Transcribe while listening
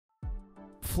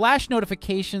Flash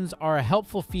notifications are a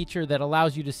helpful feature that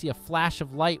allows you to see a flash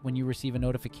of light when you receive a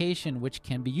notification, which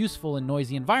can be useful in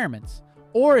noisy environments,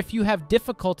 or if you have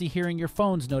difficulty hearing your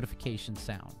phone's notification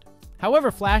sound.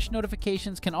 However, flash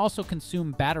notifications can also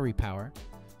consume battery power,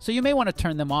 so you may want to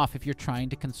turn them off if you're trying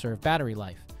to conserve battery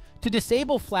life. To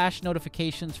disable flash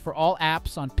notifications for all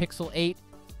apps on Pixel 8,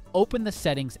 open the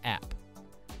Settings app.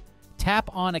 Tap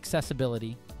on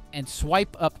Accessibility and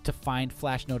swipe up to find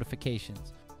flash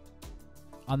notifications.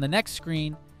 On the next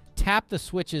screen, tap the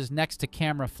switches next to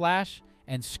Camera Flash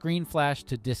and Screen Flash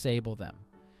to disable them.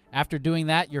 After doing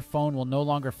that, your phone will no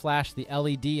longer flash the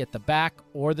LED at the back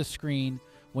or the screen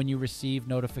when you receive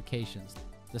notifications.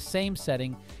 The same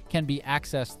setting can be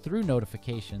accessed through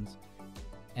Notifications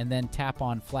and then tap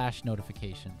on Flash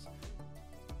Notifications.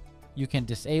 You can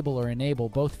disable or enable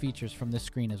both features from this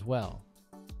screen as well,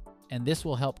 and this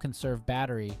will help conserve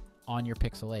battery on your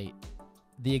Pixel 8.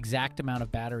 The exact amount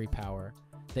of battery power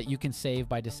that you can save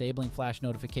by disabling flash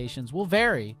notifications will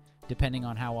vary depending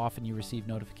on how often you receive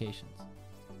notifications.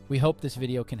 We hope this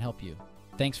video can help you.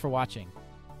 Thanks for watching.